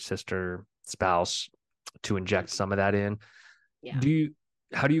brother, sister, spouse to inject some of that in. Yeah. Do you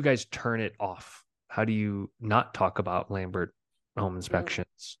how do you guys turn it off? How do you not talk about Lambert home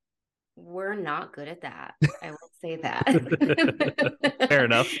inspections? We're not good at that. I will say that. Fair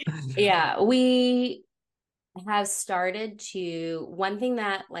enough. Yeah, we have started to, one thing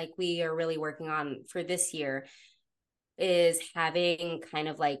that like we are really working on for this year is having kind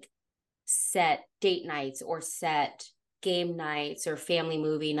of like set date nights or set game nights or family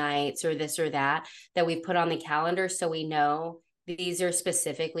movie nights or this or that we've put on the calendar so we know these are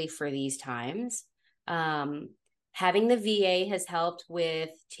specifically for these times. Having the VA has helped with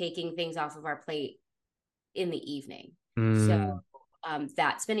taking things off of our plate in the evening. So Mm,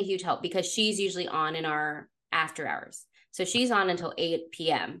 that's been a huge help because she's usually on in our after hours. So she's on until 8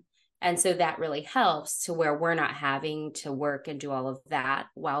 p.m. And so that really helps to where we're not having to work and do all of that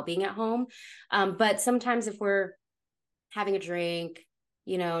while being at home. But sometimes if we're having a drink,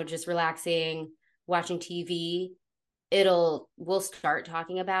 just relaxing, watching TV, we'll start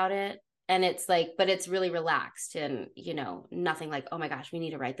talking about it. And it's like, but it's really relaxed and, nothing like, oh my gosh, we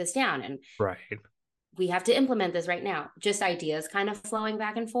need to write this down. And right. we have to implement this right now. Just ideas kind of flowing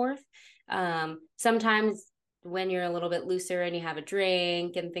back and forth. Sometimes when you're a little bit looser and you have a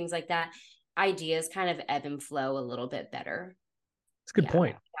drink and things like that, ideas kind of ebb and flow a little bit better. It's a good Yeah,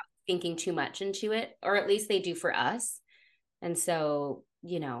 point. thinking too much into it, or at least they do for us. And so,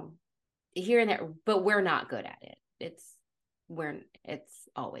 here and there, but we're not good at it. It's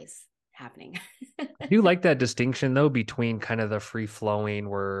always happening. I do like that distinction though between kind of the free flowing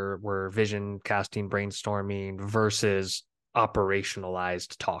where vision casting brainstorming versus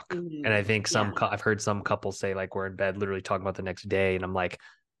operationalized talk. And I think Yeah, I've heard some couples say like we're in bed literally talking about the next day and I'm like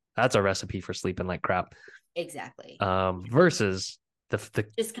that's a recipe for sleeping like crap. exactly. Versus the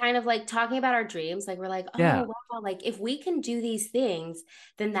Just kind of like talking about our dreams. Like we're like, oh yeah, wow, like if we can do these things,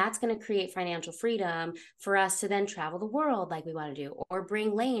 then that's going to create financial freedom for us to then travel the world like we want to do, or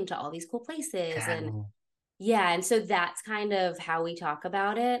bring Lane to all these cool places. And yeah, yeah, and so that's kind of how we talk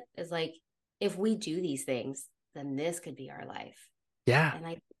about it is like, if we do these things, then this could be our life. yeah.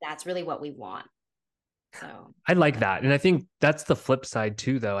 And that's really what we want. So I like that. And I think that's the flip side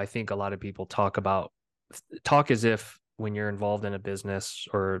too, though. I think a lot of people talk as if when you're involved in a business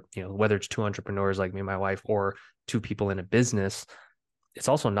or, whether it's two entrepreneurs like me and my wife or two people in a business, it's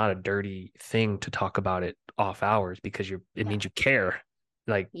also not a dirty thing to talk about it off hours because it yeah. means you care.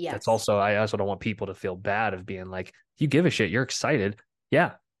 Like that's Yes. also, I also don't want people to feel bad of being like, you give a shit, you're excited.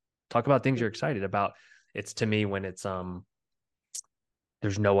 Yeah. Talk about things you're excited about. It's to me when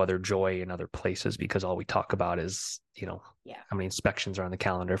there's no other joy in other places because all we talk about is, Yeah. how many inspections are on the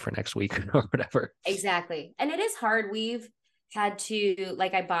calendar for next week or whatever. Exactly. And it is hard. We've had to,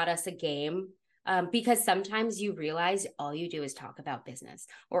 like, I bought us a game because sometimes you realize all you do is talk about business,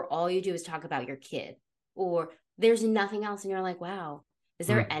 or all you do is talk about your kid, or there's nothing else. And you're like, wow, is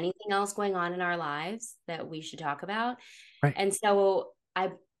there Mm, anything else going on in our lives that we should talk about? right. And so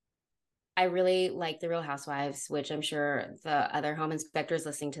I really like the Real Housewives, which I'm sure the other home inspectors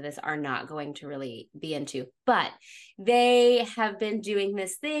listening to this are not going to really be into. But they have been doing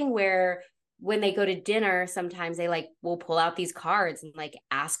this thing where when they go to dinner, sometimes they like will pull out these cards and like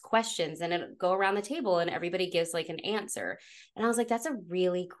ask questions and it go around the table and everybody gives like an answer. And I was like, that's a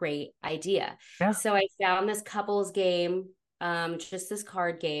really great idea. Yeah. So I found this couples game, just this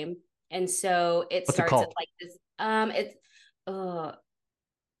card game. And so it What's it starts at called? like this, it's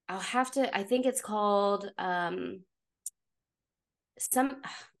I'll have to, I think it's called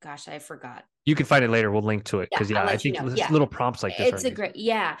gosh, I forgot. You can find it later. We'll link to it Yeah, because I'll I let you think know. Yeah. little prompts like this are It's a amazing. great,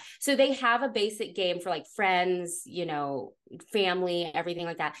 yeah. So they have a basic game for like friends, family, everything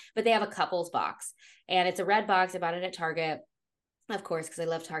like that. But they have a couples box, and it's a red box. I bought it at Target, of course, because I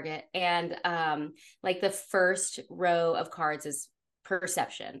love Target. And like the first row of cards is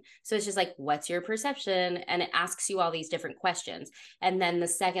perception. So it's just like, what's your perception? And it asks you all these different questions. And then the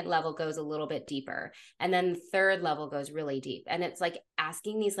second level goes a little bit deeper. And then the third level goes really deep. And it's like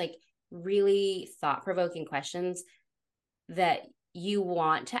asking these like really thought-provoking questions that you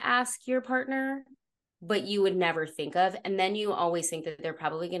want to ask your partner, but you would never think of. And then you always think that they're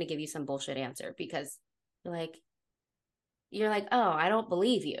probably going to give you some bullshit answer because you're like, oh, I don't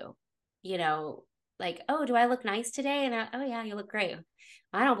believe you. You know, like, oh, do I look nice today? And oh yeah, you look great.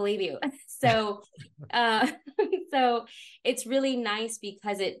 I don't believe you. So, uh, so it's really nice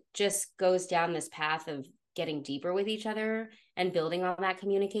because it just goes down this path of getting deeper with each other and building on that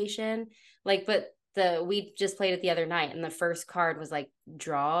communication. Like, but we just played it the other night, and the first card was like,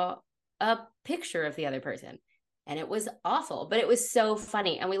 draw a picture of the other person, and it was awful, but it was so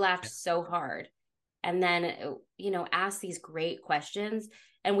funny, and we laughed so hard. And then ask these great questions,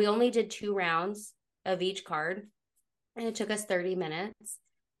 and we only did 2 rounds of each card, and it took us 30 minutes,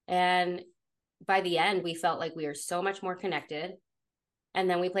 and by the end we felt like we were so much more connected. And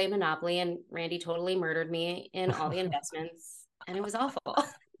then we played Monopoly, and Randy totally murdered me in all the investments, and it was awful.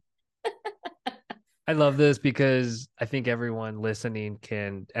 I love this because I think everyone listening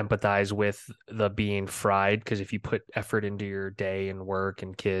can empathize with the being fried. Because if you put effort into your day and work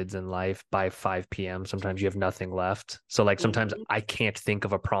and kids and life, by 5 p.m., sometimes you have nothing left. So like sometimes I can't think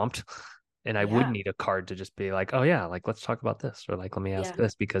of a prompt, and I would need a card to just be like, oh yeah, like let's talk about this, or like let me ask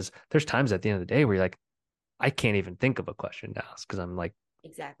this, because there's times at the end of the day where you're like, I can't even think of a question to ask because I'm like,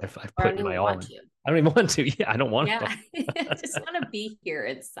 Exactly. I've Or I don't put my even all want in. to. I don't even want to. Yeah, I don't want Yeah. to. I just want to be here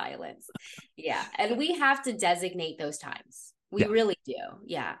in silence. Yeah. And we have to designate those times. We Yeah. really do.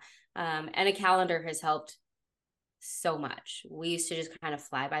 Yeah. And a calendar has helped so much. We used to just kind of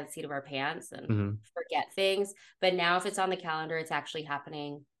fly by the seat of our pants and forget things. But now if it's on the calendar, it's actually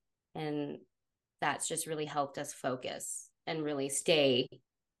happening. And that's just really helped us focus and really stay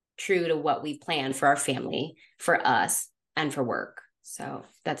true to what we planned for our family, for us, and for work. So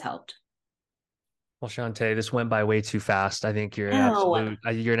that's helped. Well, Shante, this went by way too fast. I think Oh,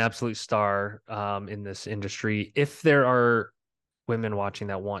 you're an absolute star in this industry. If there are women watching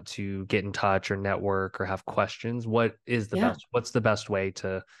that want to get in touch or network or have questions, yeah. what's the best way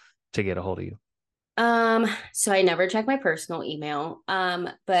to get a hold of you? So I never check my personal email.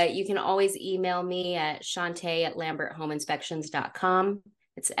 But you can always email me at Shante@LambertHomeInspections.com.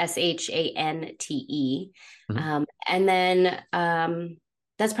 It's Shante. Mhm. And then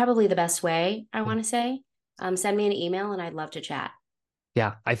that's probably the best way, I want to say. Send me an email and I'd love to chat.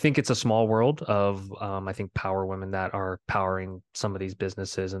 Yeah, I think it's a small world of I think power women that are powering some of these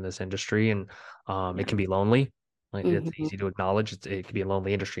businesses in this industry, and it Yeah. can be lonely. Like, it's Mm-hmm. easy to acknowledge it can be a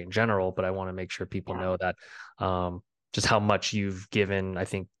lonely industry in general, but I want to make sure people Yeah. know that just how much you've given, I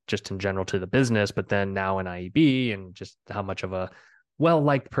think, just in general to the business, but then now in IEB, and just how much of a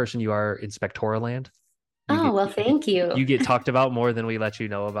well-liked person you are in Spectora land. You Oh, get well, thank you. you get talked about more than we let you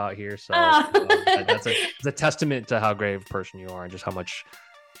know about here. So Oh. it's a testament to how great of a person you are and just how much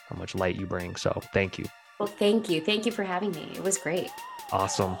light you bring. So thank you. Well, thank you. Thank you for having me. It was great.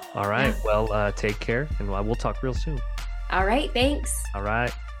 Awesome. All right. Yeah. Well, take care, and we'll talk real soon. All right. Thanks. All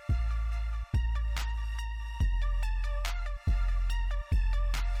right.